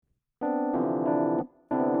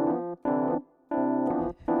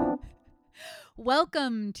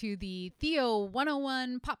Welcome to the Theo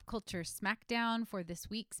 101 Pop Culture Smackdown for this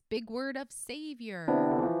week's big word of savior.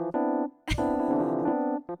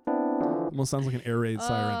 Almost sounds like an air raid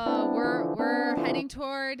siren. We're heading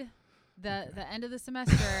toward the end of the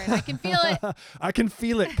semester, and I can feel it. I can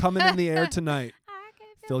feel it coming in the air tonight.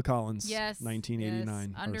 Phil Collins, yes,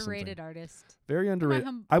 1989. Yes, underrated artist. Very underrated.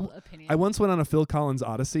 In my humble opinion. I once went on a Phil Collins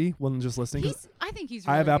Odyssey when just listening. I think he's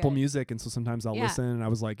really I have Apple good. Music, and so sometimes I'll listen, and I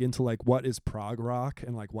was like into like what is prog rock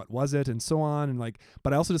and like what was it and so on, and like.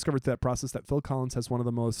 But I also discovered through that process that Phil Collins has one of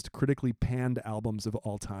the most critically panned albums of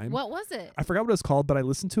all time. What was it? I forgot what it was called, but I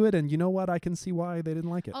listened to it, and you know what? I can see why they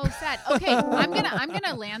didn't like it. Oh, sad. Okay, I'm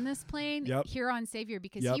gonna land this plane Yep. here on Savior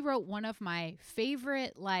because he wrote one of my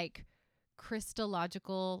favorite like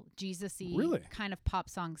Christological, Jesus-y kind of pop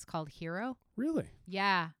songs called Hero. Really?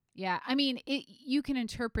 Yeah. I mean, you can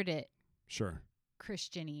interpret it Sure.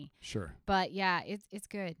 Christian-y. Sure. But yeah, it's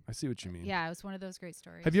good. I see what you mean. Yeah, it was one of those great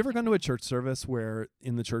stories. Have you ever gone to a church service where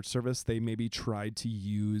in the church service they maybe tried to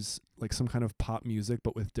use like some kind of pop music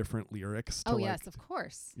but with different lyrics? Oh, yes, of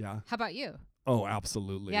course. Yeah. How about you? Oh,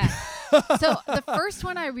 absolutely. Yeah. So the first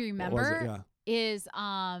one I remember is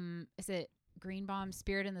it Greenbaum,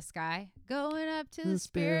 Spirit in the Sky? Going up to the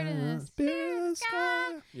Spirit in the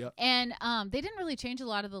Sky. Yep. And they didn't really change a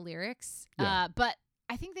lot of the lyrics. But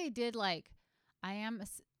I think they did like,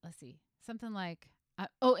 let's see, something like,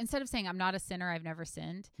 instead of saying I'm not a sinner, I've never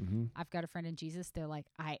sinned, I've got a friend in Jesus, they're like,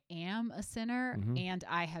 I am a sinner and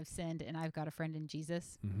I have sinned and I've got a friend in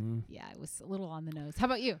Jesus. Yeah, it was a little on the nose. How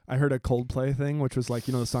about you? I heard a Coldplay thing, which was like,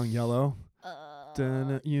 you know, the song Yellow?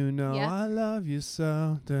 You know I love you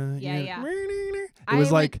so. Yeah. It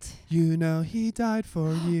was like, you know he died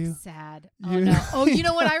for you. Sad. Oh, no. Oh, you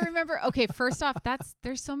know what I remember? Okay, first off,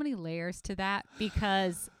 there's so many layers to that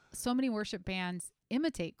because so many worship bands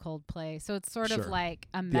imitate Coldplay. So it's sort of like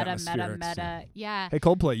a meta. Yeah. Hey,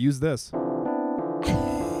 Coldplay, use this.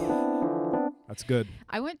 That's good.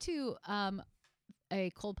 I went to a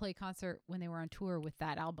Coldplay concert when they were on tour with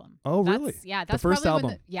that album. Oh, really? Yeah, that's the first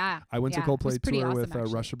album. I went to Coldplay tour awesome,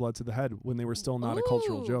 with Rush of Blood to the Head when they were still not a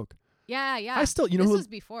cultural joke. Yeah. I still, you know, this was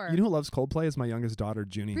before. You know who loves Coldplay is my youngest daughter,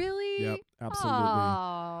 Junie. Really? Yep, absolutely.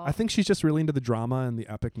 Aww. I think she's just really into the drama and the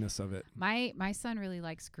epicness of it. My son really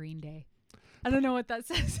likes Green Day. I don't know what that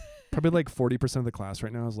says. Probably like 40% of the class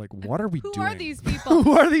right now is like, what are we doing? Who are these people?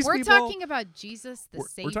 Who are these people? people? We're talking about Jesus, the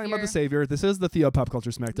Savior. We're talking about the Savior. This is the Theo Pop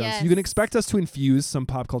Culture Smackdown. Yes. So you can expect us to infuse some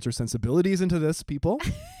pop culture sensibilities into this, people.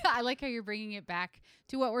 I like how you're bringing it back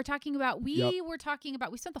to what we're talking about. We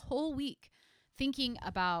spent the whole week thinking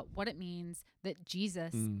about what it means that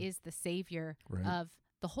Jesus is the Savior of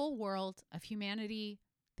the whole world, of humanity,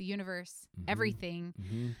 the universe, everything.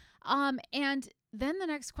 And then the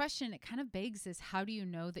next question it kind of begs is, how do you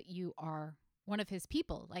know that you are one of his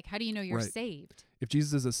people? Like, how do you know you're saved? If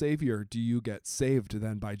Jesus is a savior, do you get saved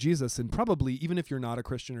then by Jesus? And probably, even if you're not a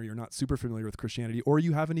Christian or you're not super familiar with Christianity, or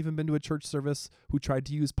you haven't even been to a church service who tried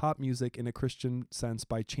to use pop music in a Christian sense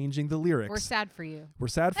by changing the lyrics. We're sad for you.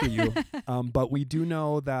 But we do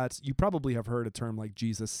know that you probably have heard a term like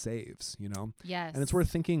Jesus saves, you know? Yes. And it's worth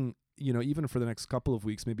thinking, you know, even for the next couple of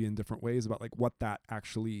weeks, maybe in different ways about like what that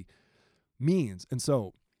actually means. And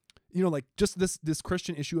so, you know, like just this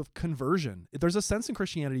Christian issue of conversion. There's a sense in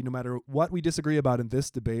Christianity, no matter what we disagree about in this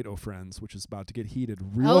debate, friends, which is about to get heated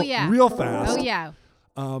real fast. Oh, yeah.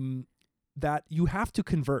 That you have to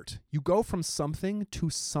convert. You go from something to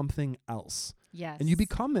something else. Yes. And you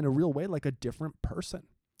become, in a real way, like a different person.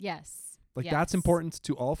 Yes. Like that's important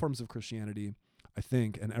to all forms of Christianity, I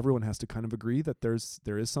think. And everyone has to kind of agree that there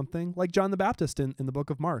is something like John the Baptist in the book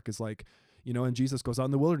of Mark is like, you know, and Jesus goes out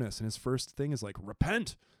in the wilderness and his first thing is like,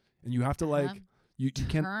 repent. And you have to like, you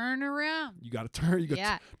can't turn around. You got to turn. You got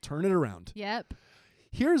to turn it around. Yep.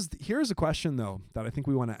 Here's a question though that I think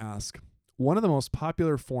we want to ask. One of the most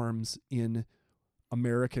popular forms in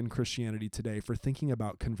American Christianity today for thinking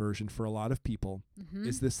about conversion for a lot of people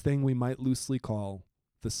is this thing we might loosely call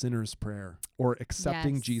the sinner's prayer, or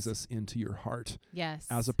accepting Jesus into your heart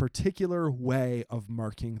as a particular way of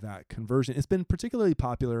marking that conversion. It's been particularly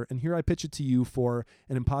popular, and here I pitch it to you for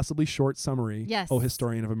an impossibly short summary. Yes.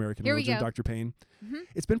 Historian of American religion, Dr. Payne.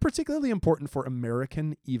 It's been particularly important for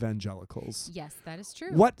American evangelicals. Yes, that is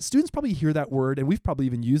true. What students probably hear that word, and we've probably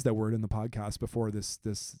even used that word in the podcast before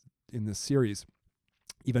in this series,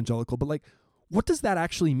 evangelical, but like, what does that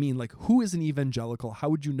actually mean? Like, who is an evangelical? How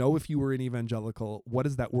would you know if you were an evangelical? What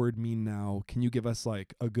does that word mean now? Can you give us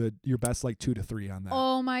like your best like 2 to 3 on that?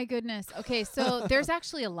 Oh my goodness. Okay, so there's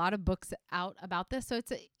actually a lot of books out about this. So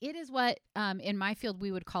it is what in my field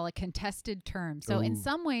we would call a contested term. So in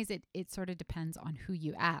some ways it sort of depends on who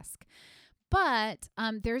you ask. But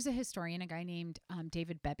there's a historian, a guy named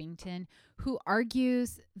David Bebbington, who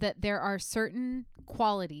argues that there are certain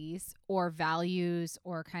qualities or values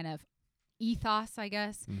or kind of ethos, I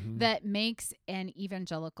guess, that makes an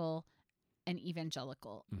evangelical.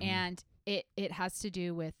 And it has to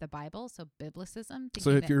do with the Bible, so biblicism. So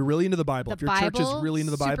if you're really into the Bible, if your church is really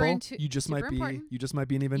into the Bible, you just might be an evangelical. You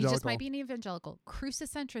just might be an evangelical.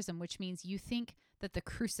 Crucicentrism, which means you think that the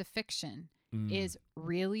crucifixion is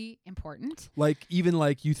really important. Like even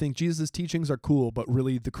like you think Jesus' teachings are cool, but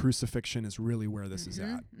really the crucifixion is really where this is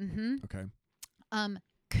at. Okay.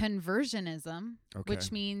 Conversionism,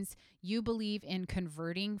 which means you believe in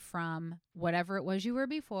converting from whatever it was you were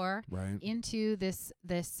before into this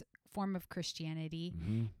form of Christianity,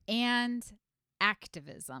 and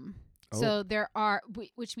activism. So there are,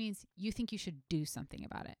 which means you think you should do something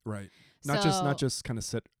about it. Right. Not just kind of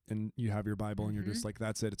sit and you have your Bible and you're just like,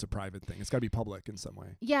 that's it. It's a private thing. It's got to be public in some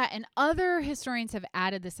way. Yeah. And other historians have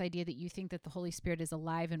added this idea that you think that the Holy Spirit is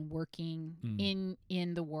alive and working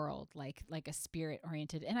in the world, like a spirit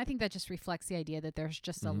oriented. And I think that just reflects the idea that there's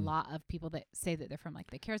just a lot of people that say that they're from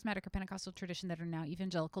like the charismatic or Pentecostal tradition that are now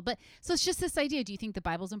evangelical. But so it's just this idea. Do you think the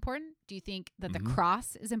Bible's important? Do you think that the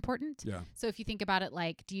cross is important? Yeah. So if you think about it,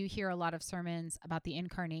 like, do you hear a lot of sermons about the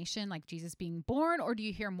incarnation, like Jesus being born, or do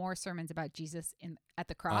you hear more sermons about Jesus at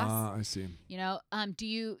the cross? I see. You know, do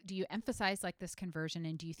you emphasize like this conversion,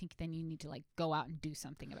 and do you think then you need to like go out and do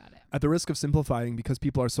something about it? At the risk of simplifying, because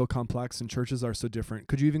people are so complex and churches are so different,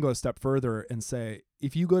 could you even go a step further and say,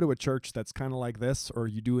 if you go to a church that's kind of like this, or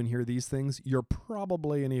you do and hear these things, you're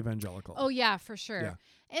probably an evangelical? Oh yeah, for sure. Yeah.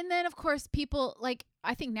 And then of course people like,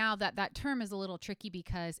 I think now that term is a little tricky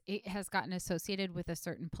because it has gotten associated with a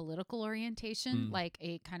certain political orientation, like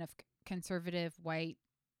a kind of conservative white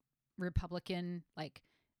Republican, like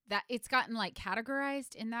that. It's gotten like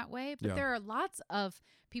categorized in that way, but there are lots of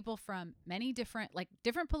people from many different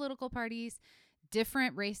political parties,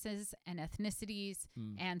 different races and ethnicities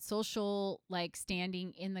and social like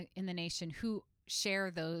standing in the nation who share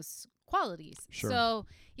those qualities. Sure. So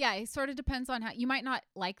yeah, it sort of depends on how you might not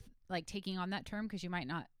like taking on that term because you might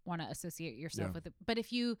not want to associate yourself with it. But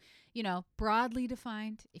if you broadly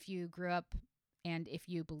defined, if you grew up and if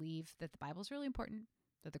you believe that the Bible is really important,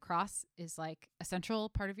 that the cross is like a central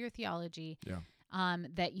part of your theology,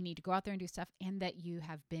 that you need to go out there and do stuff, and that you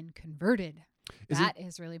have been converted. That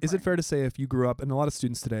is really important. Is it fair to say if you grew up, and a lot of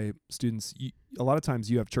students today, a lot of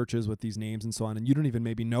times you have churches with these names and so on, and you don't even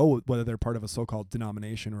maybe know whether they're part of a so-called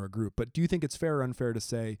denomination or a group, but do you think it's fair or unfair to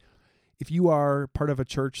say if you are part of a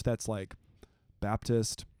church that's like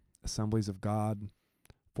Baptist, Assemblies of God,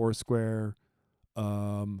 Foursquare,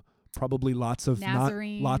 probably lots of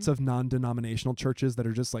non-denominational churches that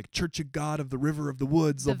are just like Church of God of the River of the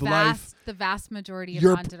Woods of Life. The vast majority of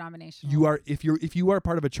non-denominational. If you are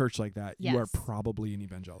part of a church like that, you are probably an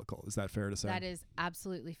evangelical. Is that fair to say? That is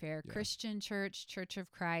absolutely fair. Yeah. Christian Church, Church of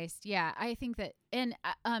Christ. Yeah, I think that. And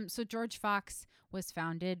so George Fox was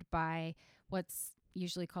founded by what's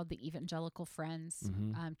usually called the Evangelical Friends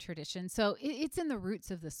tradition. So it's in the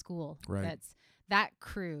roots of the school. Right. That's that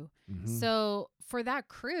crew. So for that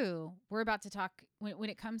crew, we're about to talk when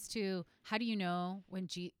it comes to how do you know when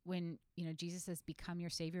Jesus has become your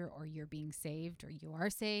savior, or you're being saved, or you are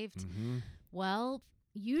saved. Well,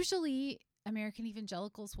 usually American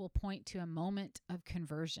evangelicals will point to a moment of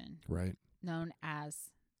conversion, right, known as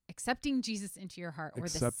accepting Jesus into your heart, or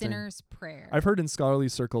the sinner's prayer. I've heard in scholarly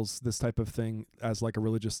circles this type of thing as like a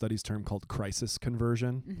religious studies term called crisis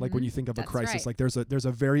conversion. Like when you think of a crisis, like there's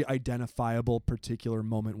a very identifiable particular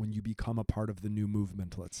moment when you become a part of the new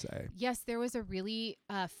movement, let's say. Yes, there was a really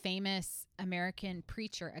famous American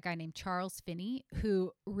preacher, a guy named Charles Finney,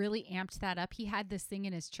 who really amped that up. He had this thing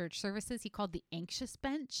in his church services he called the anxious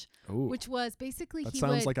bench, which was basically that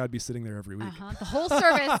sounds like I'd be sitting there every week. The whole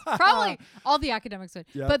service, probably all the academics would.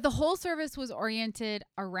 Yeah. But the whole service was oriented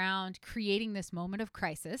around creating this moment of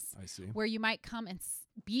crisis. I see. Where you might come and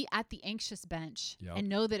be at the anxious bench and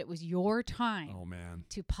know that it was your time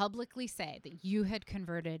to publicly say that you had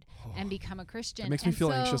converted and become a Christian. It makes me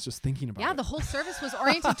feel anxious just thinking about it. Yeah, the whole service was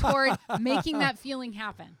oriented toward making that feeling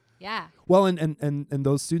happen. Yeah. Well, and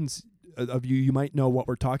those students of you might know what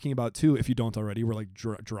we're talking about too. If you don't already, we're like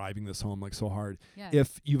driving this home like so hard. Yeah.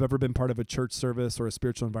 If you've ever been part of a church service or a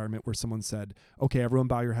spiritual environment where someone said, okay, everyone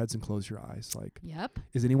bow your heads and close your eyes. Like,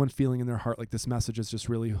 is anyone feeling in their heart like this message is just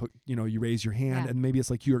really, you raise your hand and maybe it's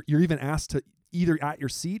like you're even asked to either at your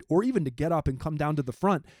seat or even to get up and come down to the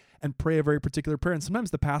front and pray a very particular prayer. And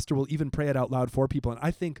sometimes the pastor will even pray it out loud for people. And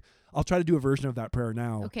I think I'll try to do a version of that prayer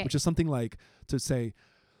now, which is something like to say,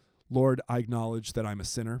 Lord, I acknowledge that I'm a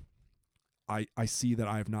sinner. I see that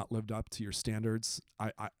I have not lived up to your standards.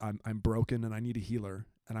 I'm broken and I need a healer.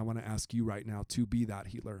 And I want to ask you right now to be that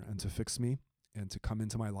healer and to fix me and to come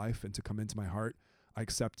into my life and to come into my heart. I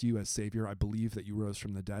accept you as Savior. I believe that you rose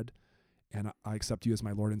from the dead. And I accept you as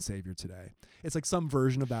my Lord and Savior today. It's like some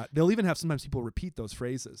version of that. They'll even have sometimes people repeat those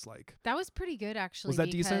phrases. Like that was pretty good, actually. Was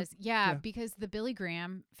that decent? Yeah, because the Billy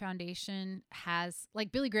Graham Foundation has,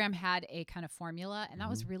 like, Billy Graham had a kind of formula, and that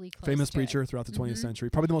was really close. Famous to preacher it. throughout the 20th century.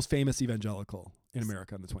 Probably the most famous evangelical in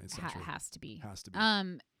America in the 20th century. Has to be. Has to be.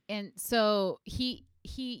 And so they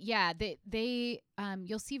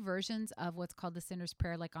you'll see versions of what's called the sinner's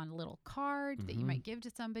prayer, like on a little card that you might give to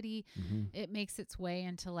somebody. It makes its way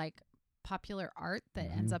into like popular art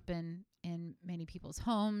that ends up in many people's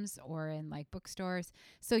homes or in like bookstores.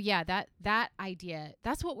 So yeah, that idea,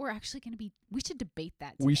 that's what we're actually going to be. We should debate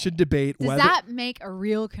that today. We should debate Does whether that make a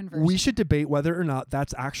real conversion? We should debate whether or not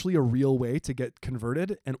that's actually a real way to get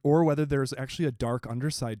converted, and or whether there's actually a dark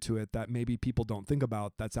underside to it that maybe people don't think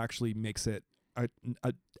about. That's actually makes it a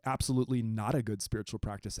absolutely not a good spiritual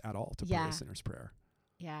practice at all to pray a sinner's prayer.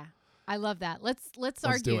 Yeah, I love that. Let's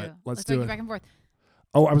argue. Do it. Let's argue do it. back and forth.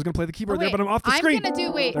 Oh, I was going to play the keyboard there, but I'm off the screen.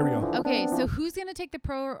 Wait. There we go. Okay, so who's going to take the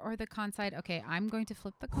pro or the con side? Okay, I'm going to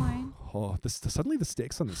flip the coin. Oh, suddenly the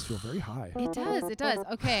stakes on this feel very high. It does.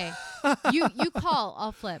 Okay. You call,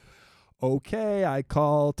 I'll flip. Okay, I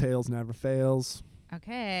call. Tails never fails.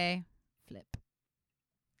 Okay. Flip.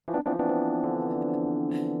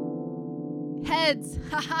 Heads.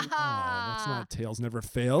 That's not tails never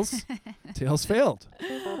fails. Tails failed.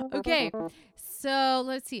 Okay. So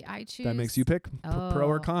let's see. I choose. That makes you pick pro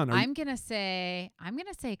or con. I'm gonna say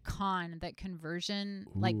con. That conversion,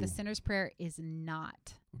 like the sinner's prayer, is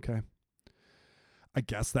not. Okay. I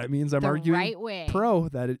guess that means I'm arguing right way. Pro,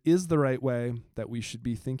 that it is the right way, that we should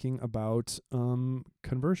be thinking about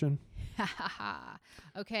conversion.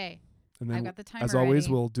 Okay. And then, I've got the timer as always,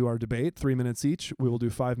 ready. we'll do our debate, 3 minutes each. We will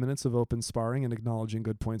do 5 minutes of open sparring and acknowledging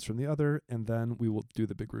good points from the other, and then we will do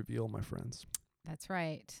the big reveal, my friends. That's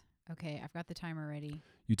right. Okay, I've got the timer ready.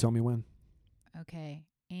 You tell me when. Okay,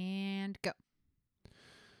 and go.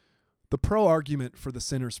 The pro argument for the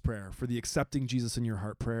sinner's prayer, for the accepting Jesus in your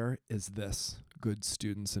heart prayer, is this, good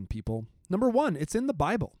students and people. Number one, it's in the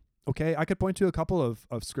Bible. Okay, I could point to a couple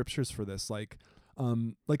of scriptures for this, like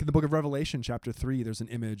in the book of Revelation, chapter 3, there's an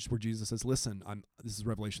image where Jesus says, listen, this is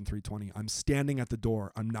Revelation 3:20, I'm standing at the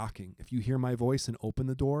door, I'm knocking. If you hear my voice and open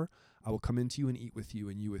the door, I will come into you and eat with you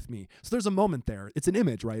and you with me. So there's a moment there. It's an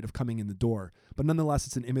image, right, of coming in the door, but nonetheless,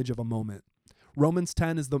 it's an image of a moment. Romans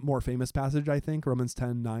 10 is the more famous passage, I think. Romans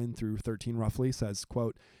 10, 9 through 13 roughly says,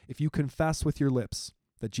 quote, if you confess with your lips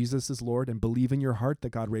that Jesus is Lord and believe in your heart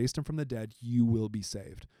that God raised him from the dead, you will be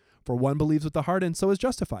saved. For one believes with the heart and so is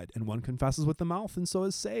justified, and one confesses with the mouth and so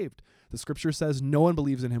is saved. The scripture says no one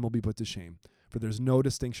believes in him will be put to shame. For there's no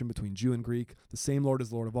distinction between Jew and Greek. The same Lord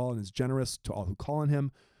is Lord of all and is generous to all who call on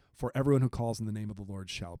him. For everyone who calls in the name of the Lord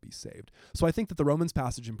shall be saved. So I think that the Romans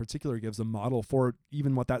passage in particular gives a model for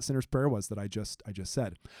even what that sinner's prayer was that I just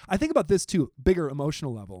said. I think about this too, bigger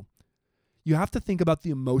emotional level. You have to think about the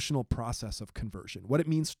emotional process of conversion, what it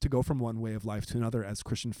means to go from one way of life to another as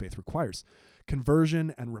Christian faith requires.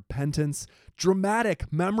 Conversion and repentance,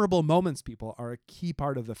 dramatic, memorable moments, people, are a key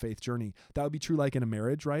part of the faith journey. That would be true like in a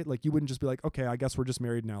marriage, right? Like you wouldn't just be like, okay, I guess we're just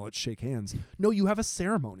married now, let's shake hands. No, you have a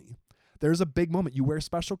ceremony. There's a big moment. You wear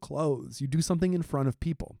special clothes. You do something in front of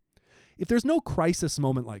people. If there's no crisis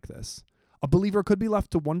moment like this, a believer could be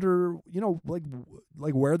left to wonder,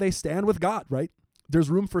 like where they stand with God, right? There's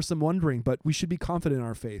room for some wondering, but we should be confident in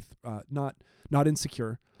our faith, not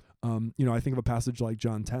insecure. I think of a passage like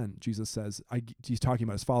John 10. Jesus says, he's talking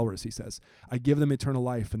about his followers. He says, I give them eternal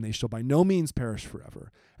life, and they shall by no means perish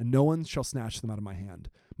forever, and no one shall snatch them out of my hand.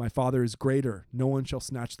 My Father is greater. No one shall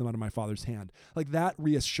snatch them out of my Father's hand. Like that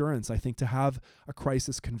reassurance, I think, to have a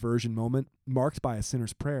crisis conversion moment marked by a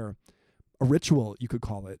sinner's prayer, a ritual, you could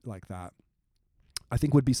call it like that, I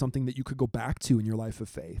think would be something that you could go back to in your life of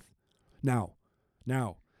faith. Now,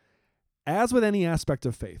 as with any aspect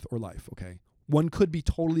of faith or life, okay, one could be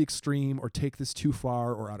totally extreme or take this too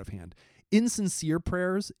far or out of hand. Insincere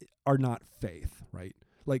prayers are not faith, right?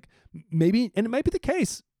 Like maybe, and it might be the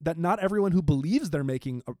case that not everyone who believes they're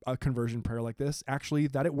making a conversion prayer like this, actually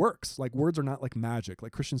that it works. Like words are not like magic.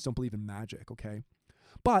 Like Christians don't believe in magic, okay?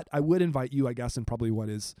 But I would invite you, I guess, in probably what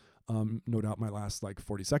is no doubt my last like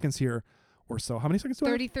 40 seconds here or so. How many seconds do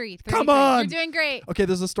I have? 33. Come on! You're doing great. Okay,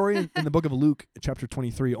 there's a story in the book of Luke, chapter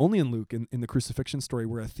 23, only in Luke, in the crucifixion story,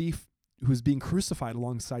 where a thief who's being crucified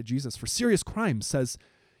alongside Jesus for serious crimes says,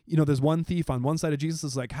 there's one thief on one side of Jesus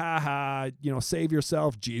is like, save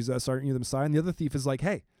yourself, Jesus, aren't you the Messiah? And the other thief is like,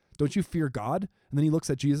 hey, Don't you fear God? And then he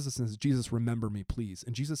looks at Jesus and says, Jesus, remember me, please.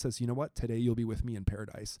 And Jesus says, you know what? Today you'll be with me in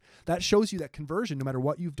paradise. That shows you that conversion, no matter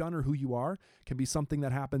what you've done or who you are, can be something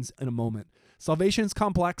that happens in a moment. Salvation is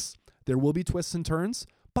complex. There will be twists and turns.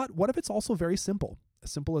 But what if it's also very simple?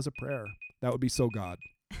 As simple as a prayer. That would be so God.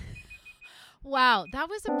 Wow, that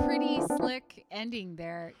was a pretty slick ending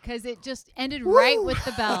there because it just ended right with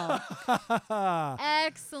the bell.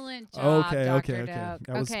 Excellent job, Okay. Dr. That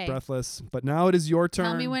Doak. was breathless. But now it is your turn.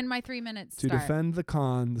 Tell me when my 3 minutes to start. defend the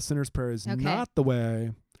con. The sinner's prayer is not the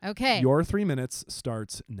way. Okay. Your 3 minutes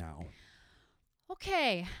starts now.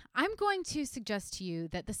 Okay, I'm going to suggest to you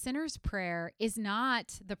that the sinner's prayer is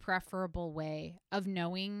not the preferable way of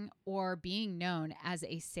knowing or being known as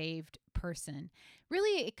a saved person.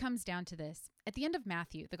 Really, it comes down to this. At the end of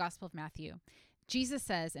Matthew, the Gospel of Matthew, Jesus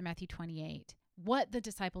says in Matthew 28, what the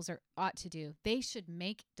disciples ought to do. They should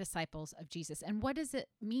make disciples of Jesus. And what does it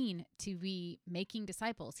mean to be making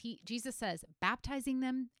disciples? Jesus says, baptizing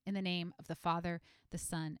them in the name of the Father, the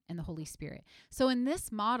Son, and the Holy Spirit. So in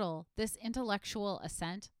this model, this intellectual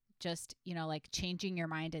assent, just, like changing your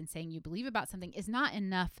mind and saying you believe about something is not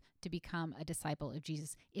enough to become a disciple of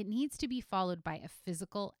Jesus. It needs to be followed by a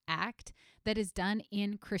physical act that is done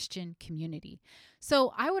in Christian community.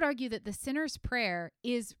 So I would argue that the sinner's prayer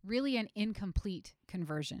is really an incomplete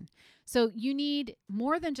conversion. So you need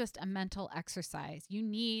more than just a mental exercise. You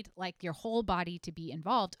need your whole body to be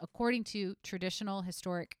involved according to traditional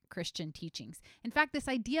historic Christian teachings. In fact, this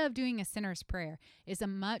idea of doing a sinner's prayer is a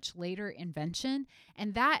much later invention.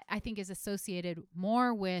 And that I think is associated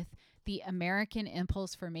more with the American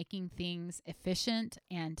impulse for making things efficient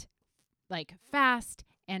and fast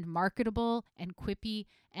and marketable and quippy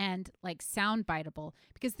and soundbiteable.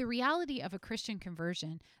 Because the reality of a Christian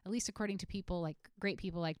conversion, at least according to great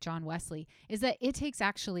people like John Wesley, is that it takes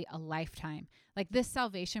actually a lifetime. This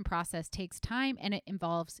salvation process takes time and it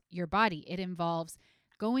involves your body. It involves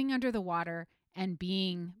going under the water and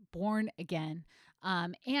being born again.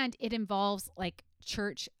 And it involves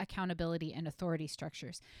church accountability and authority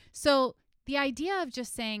structures. So the idea of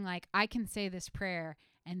just saying I can say this prayer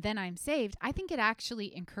and then I'm saved, I think it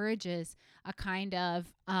actually encourages a kind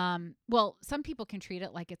of, some people can treat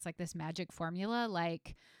it like it's this magic formula,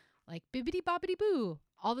 like bibbidi bobbidi boo.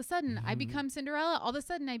 All of a sudden I become Cinderella. All of a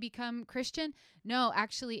sudden I become Christian. No,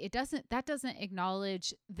 actually that doesn't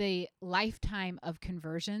acknowledge the lifetime of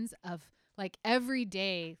conversions of every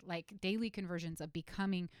day, daily conversions of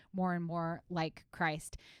becoming more and more like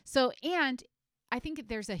Christ. So, and I think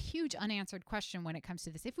there's a huge unanswered question when it comes to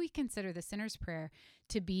this. If we consider the sinner's prayer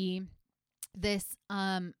to be this,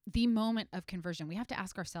 the moment of conversion, we have to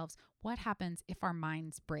ask ourselves, what happens if our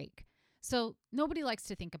minds break? So nobody likes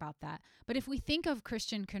to think about that. But if we think of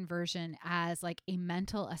Christian conversion as a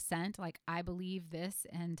mental assent, I believe this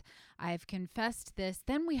and I've confessed this,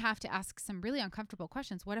 then we have to ask some really uncomfortable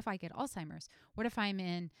questions. What if I get Alzheimer's? What if I'm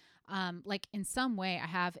in some way I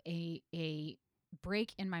have a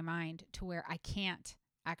break in my mind to where I can't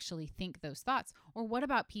actually think those thoughts? Or what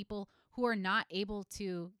about people who are not able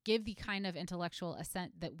to give the kind of intellectual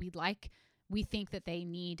assent that we think that they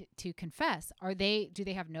need to confess? Do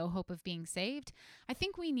they have no hope of being saved? I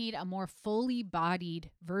think we need a more fully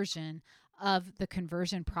bodied version of the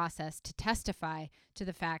conversion process to testify to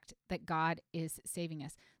the fact that God is saving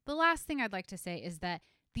us. The last thing I'd like to say is that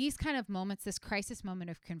these kind of moments, this crisis moment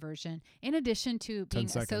of conversion, in addition to being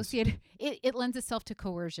associated, it lends itself to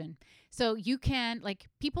coercion. So you can,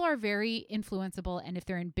 people are very influenceable. And if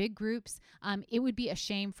they're in big groups, it would be a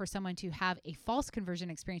shame for someone to have a false conversion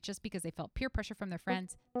experience just because they felt peer pressure from their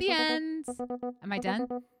friends. The end. Am I done?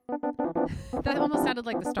 That almost sounded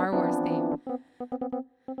like the Star Wars theme.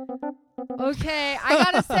 Okay,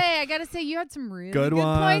 I gotta say, you had some really good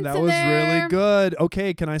one. Points that in was there. Really good.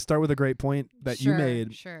 Okay, can I start with a great point that you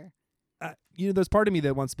made? Sure. There's part of me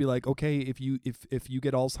that wants to be okay, if you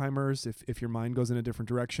get Alzheimer's, if your mind goes in a different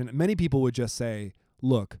direction, many people would just say,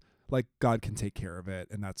 look, God can take care of it,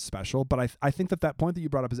 and that's special. But I think that point that you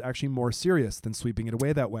brought up is actually more serious than sweeping it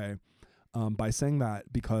away that way, by saying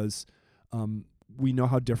that, because we know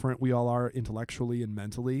how different we all are intellectually and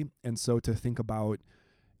mentally, and so to think about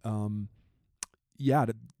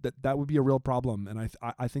that would be a real problem. And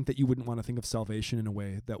I think that you wouldn't want to think of salvation in a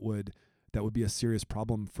way that would be a serious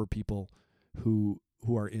problem for people who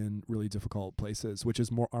are in really difficult places, which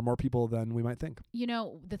are more people than we might think.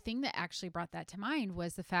 The thing that actually brought that to mind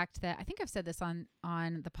was the fact that I think I've said this on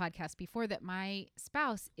the podcast before, that my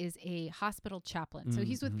spouse is a hospital chaplain. So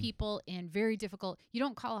he's with people in very difficult, you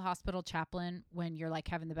don't call a hospital chaplain when you're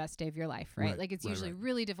having the best day of your life, right? It's usually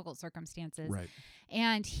really difficult circumstances. Right.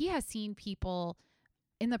 And he has seen people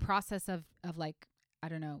in the process of I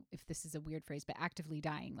don't know if this is a weird phrase, but actively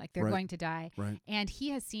dying, like they're Right. going to die. Right. And he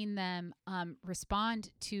has seen them respond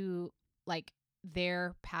to like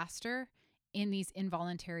their pastor in these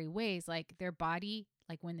involuntary ways, like their body,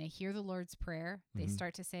 like when they hear the Lord's Prayer, they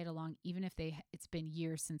start to say it along, even if it's been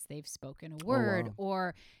years since they've spoken a word, wow.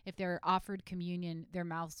 or if they're offered communion, their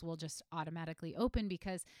mouths will just automatically open,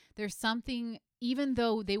 because there's something, even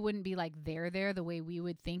though they wouldn't be like there the way we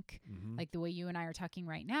would think, like the way you and I are talking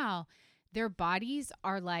right now, their bodies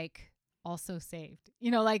are like also saved,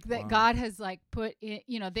 like that. Wow. God has like put it,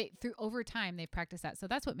 they through over time they've practiced that. So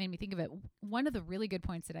that's what made me think of it. One of the really good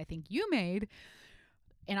points that I think you made,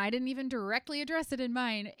 and I didn't even directly address it in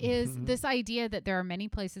mine, is this idea that there are many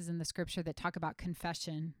places in the scripture that talk about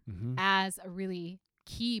confession as a really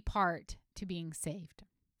key part to being saved.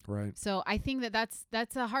 Right. So I think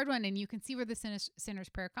that's a hard one, and you can see where the sinner's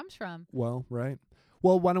prayer comes from. Well, right.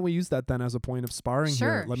 Well, why don't we use that then as a point of sparring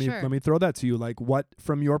here? Let me throw that to you. Like, what,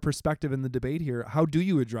 from your perspective in the debate here, how do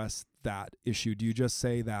you address that issue? Do you just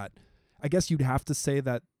say that, I guess you'd have to say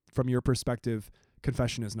that from your perspective,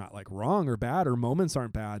 confession is not like wrong or bad, or moments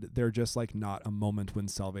aren't bad. They're just like not a moment when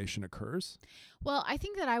salvation occurs. Well, I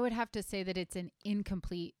think that I would have to say that it's an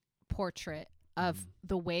incomplete portrait of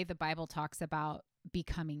the way the Bible talks about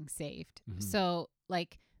becoming saved. So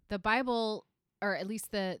like the Bible, or at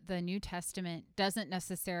least the New Testament, doesn't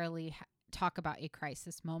necessarily talk about a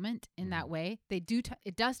crisis moment in that way. They do.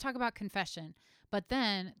 It does talk about confession, but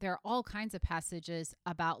then there are all kinds of passages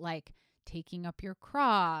about like taking up your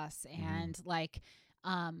cross and like,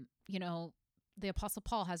 the Apostle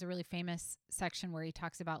Paul has a really famous section where he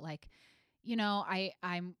talks about like,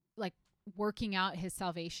 I'm like working out his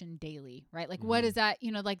salvation daily, right? Like, what is that?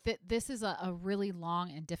 Like this is a really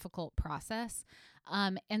long and difficult process.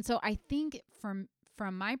 And so I think from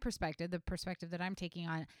my perspective, the perspective that I'm taking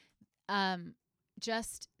on,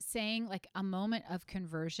 just saying like a moment of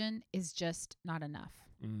conversion is just not enough.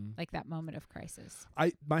 Like that moment of crisis.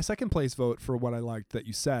 My second place vote for what I liked that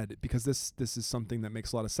you said, because this is something that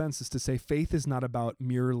makes a lot of sense, is to say faith is not about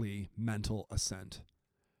merely mental assent.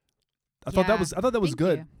 I thought that was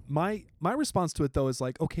good. You. My response to it though is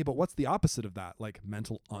like, okay, but what's the opposite of that? Like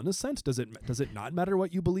mental unassent? Does it not matter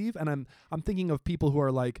what you believe? And I'm thinking of people who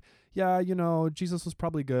are like, yeah, Jesus was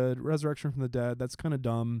probably good, resurrection from the dead, that's kind of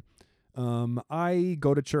dumb. I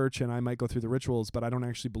go to church and I might go through the rituals, but I don't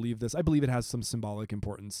actually believe this. I believe it has some symbolic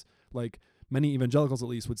importance. Like many evangelicals at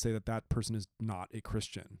least would say that person is not a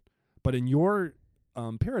Christian. But in your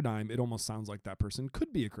paradigm, it almost sounds like that person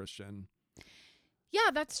could be a Christian. Yeah,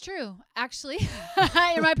 that's true. Actually,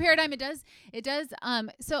 in my paradigm, it does.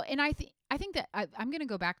 So, and I think that I'm going to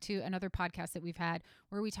go back to another podcast that we've had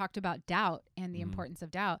where we talked about doubt and the importance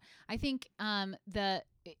of doubt. I think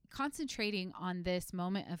concentrating on this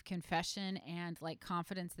moment of confession and like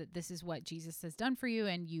confidence that this is what Jesus has done for you,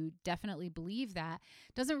 and you definitely believe that,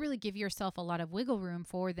 doesn't really give yourself a lot of wiggle room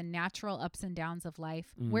for the natural ups and downs of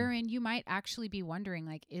life, wherein you might actually be wondering,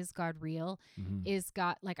 like, is God real? Is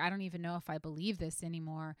God, like, I don't even know if I believe this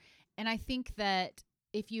anymore. And I think that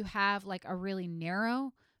if you have like a really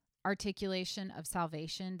narrow articulation of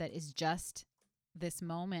salvation that is just this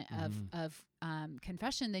moment of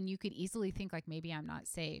confession, then you could easily think like, maybe I'm not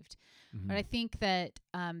saved. But I think that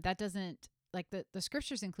that doesn't, like the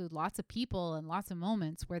scriptures include lots of people and lots of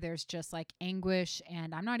moments where there's just like anguish,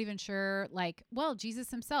 and I'm not even sure, like, well,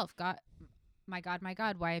 Jesus himself, God, my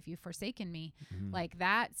God, why have you forsaken me? Like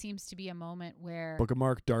that seems to be a moment where Book of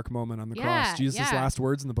Mark, dark moment on the cross. Jesus' last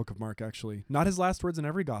words in the book of Mark, actually. Not his last words in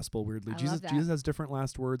every gospel, weirdly. Jesus has different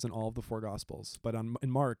last words in all of the four gospels. But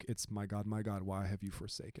in Mark, it's my God, why have you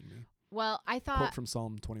forsaken me? Well, I thought quote from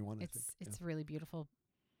Psalm 21. It's a really beautiful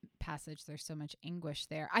passage. There's so much anguish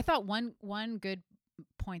there. I thought one good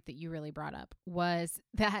point that you really brought up was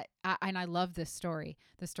that, and I love this story,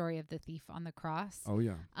 the story of the thief on the cross. Oh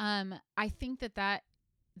yeah. I think that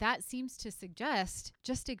seems to suggest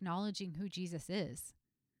just acknowledging who Jesus is,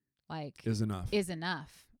 like, is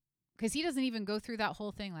enough, because he doesn't even go through that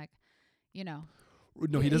whole thing, like, No,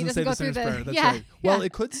 he doesn't say the sinner's prayer. That's right. Well,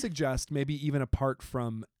 it could suggest, maybe even apart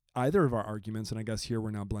from either of our arguments, and I guess here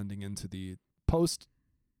we're now blending into the post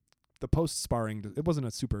sparring. It wasn't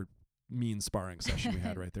a super mean sparring session we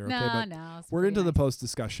had right there. Okay, but we're into the post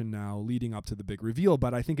discussion now, leading up to the big reveal.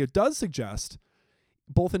 But I think it does suggest,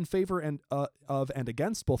 both in favor and of and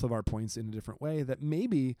against both of our points in a different way, that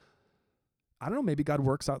maybe, I don't know, maybe God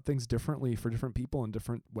works out things differently for different people in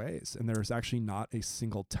different ways, and there's actually not a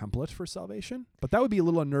single template for salvation. But that would be a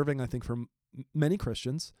little unnerving, I think, for many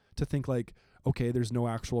Christians to think like, okay, there's no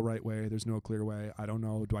actual right way, there's no clear way. I don't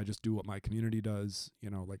know. Do I just do what my community does?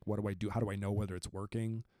 Like, what do I do? How do I know whether it's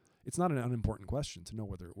working? it's not an unimportant question to know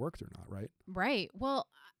whether it worked or not, right? Right. Well,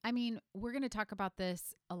 I mean, we're going to talk about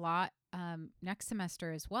this a lot next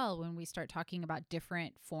semester as well when we start talking about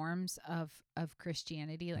different forms of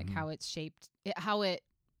Christianity, like how it's shaped, how it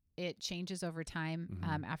changes over time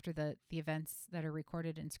after the events that are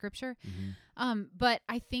recorded in Scripture. But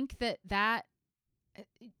I think that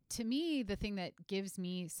to me, the thing that gives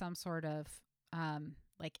me some sort of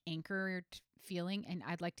like anchored feeling, and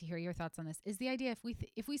I'd like to hear your thoughts on this, is the idea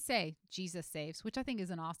if we say Jesus saves, which I think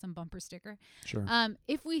is an awesome bumper sticker. Sure.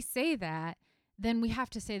 If we say that, then we have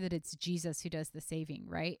to say that it's Jesus who does the saving,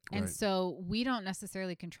 right? And so we don't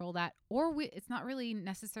necessarily control that, or it's not really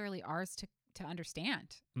necessarily ours to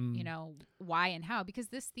understand, you know, why and how, because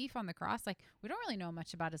this thief on the cross, like, we don't really know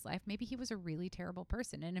much about his life. Maybe he was a really terrible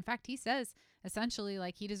person. And in fact, he says essentially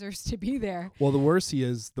like he deserves to be there. Well, the worse he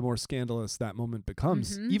is, the more scandalous that moment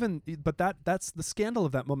becomes. But that's the scandal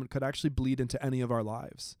of that moment could actually bleed into any of our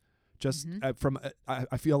lives. Just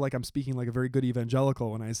I feel like I'm speaking like a very good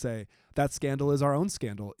evangelical when I say that scandal is our own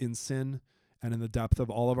scandal in sin and in the depth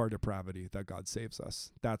of all of our depravity, that God saves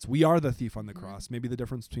us. We are the thief on the cross. Maybe the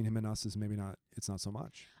difference between him and us is it's not so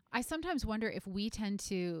much. I sometimes wonder if we tend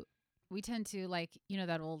to, like, you know,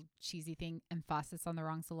 that old cheesy thing, emphasis on the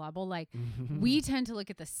wrong syllable. Like we tend to look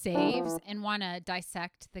at the saves and want to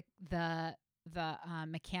dissect the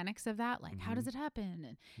mechanics of that. Like, how does it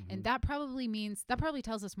happen? And that probably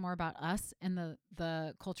tells us more about us and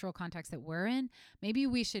the cultural context that we're in. Maybe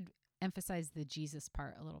we should emphasize the Jesus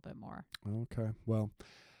part a little bit more. Okay. Well,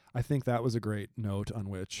 I think that was a great note on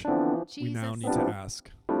which we now need to ask.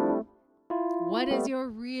 What is your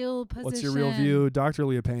real position? What's your real view? Dr.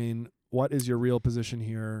 Leah Payne, what is your real position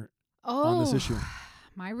here on this issue?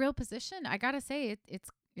 My real position? I got to say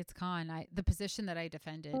it's con. The position that I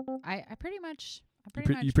defended. I pretty much put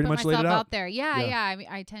myself laid it out there. Yeah. I mean,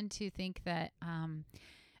 I tend to think that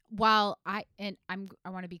while I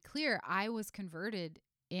want to be clear, I was converted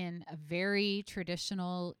in a very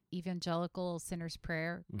traditional evangelical sinner's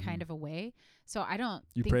prayer kind of a way. So I don't.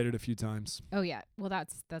 You prayed it a few times. Oh yeah. Well,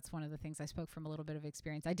 that's one of the things. I spoke from a little bit of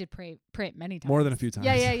experience. I did pray it many times. More than a few times.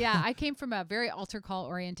 Yeah. I came from a very altar call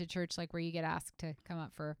oriented church, like where you get asked to come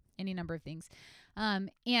up for any number of things.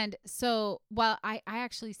 And so while I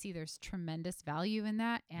actually see there's tremendous value in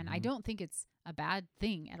that, and I don't think it's a bad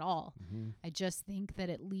thing at all. I just think that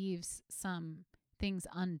it leaves some things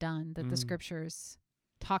undone that the Scriptures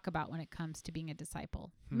talk about when it comes to being a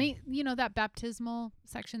disciple. You know, that baptismal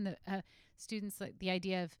section that students, like the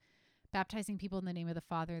idea of baptizing people in the name of the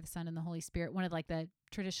Father, the Son, and the Holy Spirit. One of like the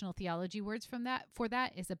traditional theology words for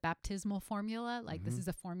that is a baptismal formula. Like this is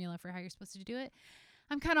a formula for how you're supposed to do it.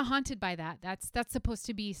 I'm kind of haunted by that. That's supposed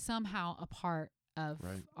to be somehow a part of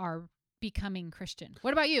our becoming Christian.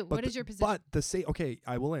 What about you? What is your position? Okay,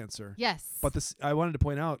 I will answer. Yes. But I wanted to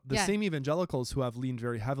point out the same evangelicals who have leaned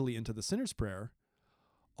very heavily into the sinner's prayer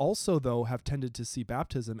also, though, have tended to see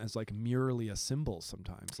baptism as like merely a symbol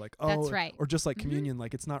sometimes. Like, that's right. Or just like communion,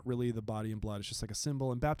 like it's not really the body and blood. It's just like a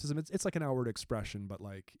symbol. And baptism, it's like an outward expression, but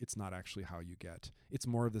like it's not actually how you get. It's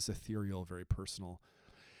more of this ethereal, very personal.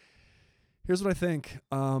 Here's what I think.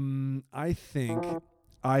 I think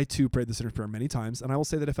I too prayed the sinner's prayer many times. And I will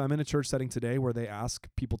say that if I'm in a church setting today where they ask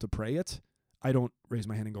people to pray it, I don't raise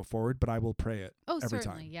my hand and go forward, but I will pray it every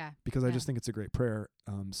time. Yeah. Because I just think it's a great prayer.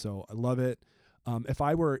 So I love it.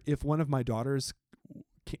 If one of my daughters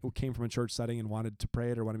came from a church setting and wanted to pray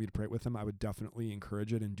it or wanted me to pray it with them, I would definitely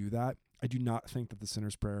encourage it and do that. I do not think that the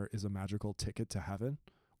sinner's prayer is a magical ticket to heaven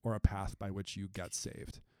or a path by which you get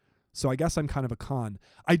saved. So I guess I'm kind of a con.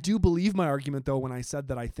 I do believe my argument, though, when I said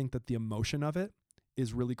that I think that the emotion of it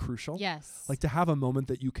is really crucial. Yes. Like to have a moment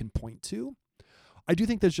that you can point to. I do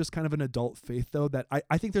think there's just kind of an adult faith, though, that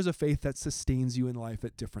I think there's a faith that sustains you in life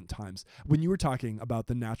at different times. When you were talking about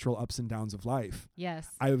the natural ups and downs of life, yes,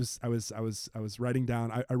 I was writing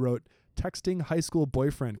down. I wrote texting high school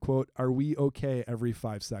boyfriend, quote, "Are we okay?" every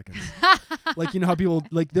 5 seconds. Like, you know how people,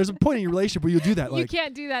 like, there's a point in your relationship where you do that. Like, you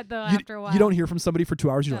can't do that though after a while. You don't hear from somebody for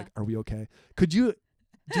 2 hours. You're like, "Are we okay?" Do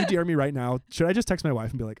you dare me right now? Should I just text my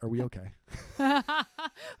wife and be like, "Are we okay?"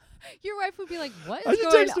 Your wife would be like, "What is going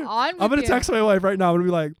on with you?" I'm going to text my wife right now. I'm going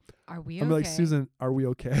to be like, "Are we okay?" I'm like, "Susan, are we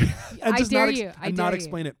okay?" And I dare you. I not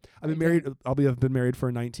explain it. I've been married. I've been married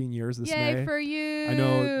for 19 years this May. Yay for you. I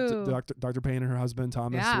know Dr. Payne and her husband,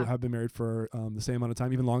 Thomas, have been married for the same amount of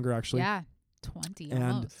time, even longer, actually. Yeah, 20 and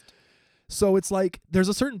almost. So it's like there's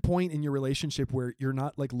a certain point in your relationship where you're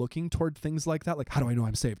not like looking toward things like that. Like, how do I know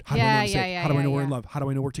I'm saved? How do I know I'm saved? How do I know we're in love? How do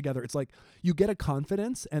I know we're together? It's like you get a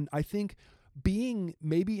confidence. And I think being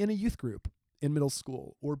maybe in a youth group in middle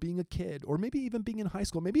school, or being a kid, or maybe even being in high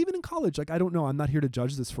school, maybe even in college, like, I don't know. I'm not here to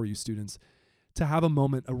judge this for you students. to have a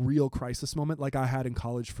moment, a real crisis moment like I had in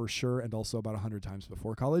college for sure, and also about 100 times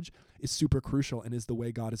before college, is super crucial and is the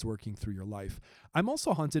way God is working through your life. I'm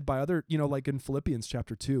also haunted by other, like in Philippians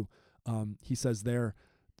chapter 2, he says there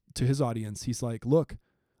to his audience, he's like, look,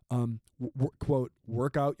 quote,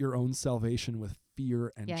 work out your own salvation with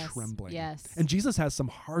fear and trembling. Yes. And Jesus has some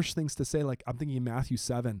harsh things to say. Like I'm thinking in Matthew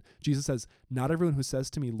 7, Jesus says, not everyone who says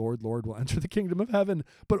to me, Lord, Lord, will enter the kingdom of heaven,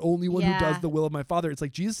 but only one who does the will of my Father. It's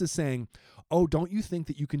like Jesus is saying, oh, don't you think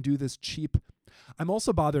that you can do this cheap? I'm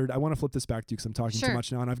also bothered. I want to flip this back to you because I'm talking too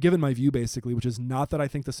much now. And I've given my view basically, which is not that I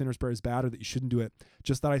think the sinner's prayer is bad or that you shouldn't do it.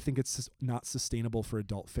 Just that I think it's not sustainable for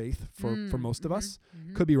adult faith for most of us.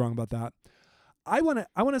 Could be wrong about that. I want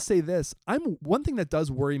to say this. One thing that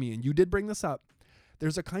does worry me, and you did bring this up,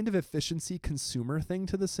 there's a kind of efficiency consumer thing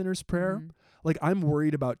to the sinner's prayer. Like I'm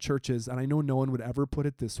worried about churches, and I know no one would ever put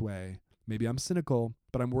it this way. Maybe I'm cynical,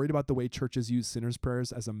 but I'm worried about the way churches use sinner's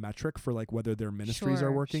prayers as a metric for like whether their ministries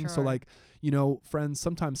are working. So like, friends,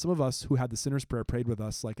 sometimes some of us who had the sinner's prayer prayed with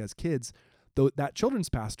us, like as kids, though that children's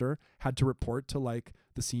pastor had to report to like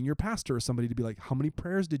the senior pastor or somebody to be like, how many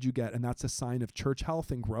prayers did you get? And that's a sign of church health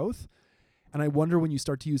and growth. And I wonder when you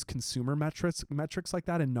start to use consumer metrics like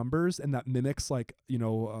that in numbers, and that mimics like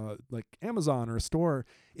Amazon or a store,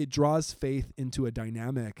 it draws faith into a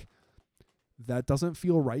dynamic that doesn't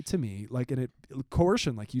feel right to me. Like, and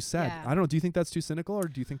coercion, like you said. I don't know. Do you think that's too cynical, or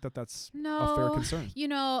do you think that that's a fair concern?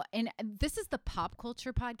 And this is the pop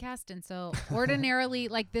culture podcast. And so ordinarily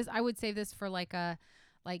like this, I would say this for like I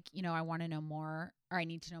want to know more, or I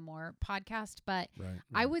need to know more podcast. But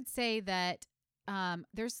I would say that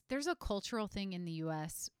there's a cultural thing in the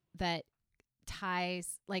U.S. that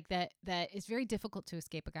ties like that is very difficult to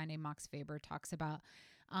escape. A guy named Max Weber talks about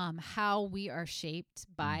how we are shaped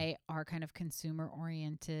by our kind of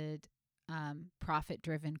consumer-oriented,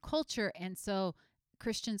 profit-driven culture, and so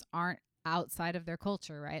Christians aren't outside of their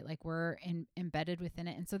culture, right? Like we're embedded within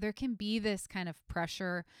it, and so there can be this kind of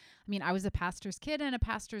pressure. I mean, I was a pastor's kid and a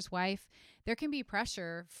pastor's wife. There can be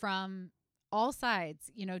pressure from all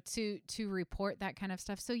sides, to report that kind of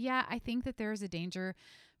stuff. So yeah, I think that there is a danger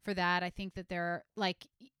for that. I think that there are, like,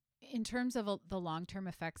 in terms of the long-term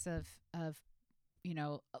effects of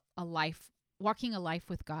a life, walking a life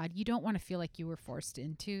with God, you don't want to feel like you were forced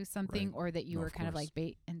into something or that you were kind of like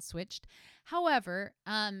bait and switched. However,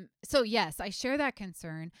 so yes, I share that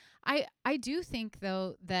concern. I do think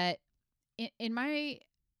though that in my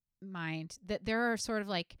mind that there are sort of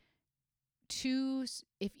like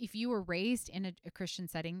if you were raised in a Christian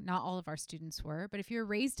setting, not all of our students were, but if you were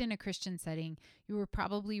raised in a Christian setting, you were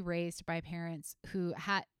probably raised by parents who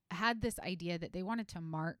had this idea that they wanted to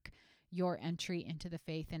mark your entry into the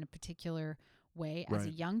faith in a particular way as a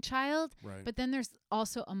young child. But then there's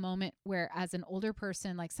also a moment where as an older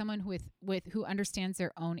person, like someone who understands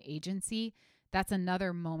their own agency, that's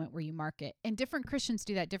another moment where you mark it. And different Christians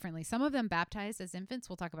do that differently. Some of them baptize as infants.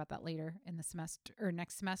 We'll talk about that later in the semester or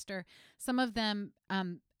next semester. Some of them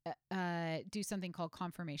do something called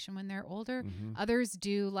confirmation when they're older. Others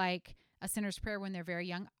do like a sinner's prayer when they're very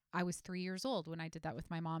young. I was 3 years old when I did that with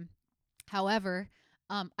my mom. However,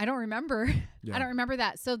 I don't remember. I don't remember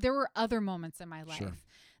that. So there were other moments in my life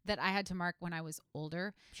that I had to mark when I was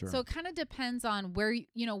older. So it kind of depends on where,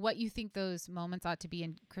 what you think those moments ought to be,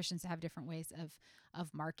 and Christians have different ways of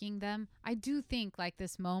marking them. I do think like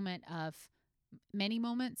this moment of many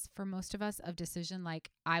moments for most of us of decision, like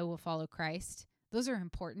I will follow Christ. Those are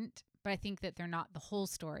important, but I think that they're not the whole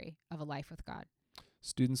story of a life with God.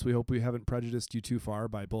 Students, we hope we haven't prejudiced you too far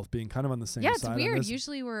by both being kind of on the same side. Yeah, it's weird.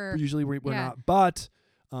 Usually we're not, but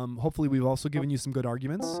hopefully we've also given you some good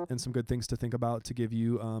arguments and some good things to think about to give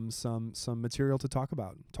you some material to talk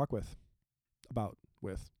with.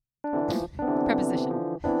 Preposition.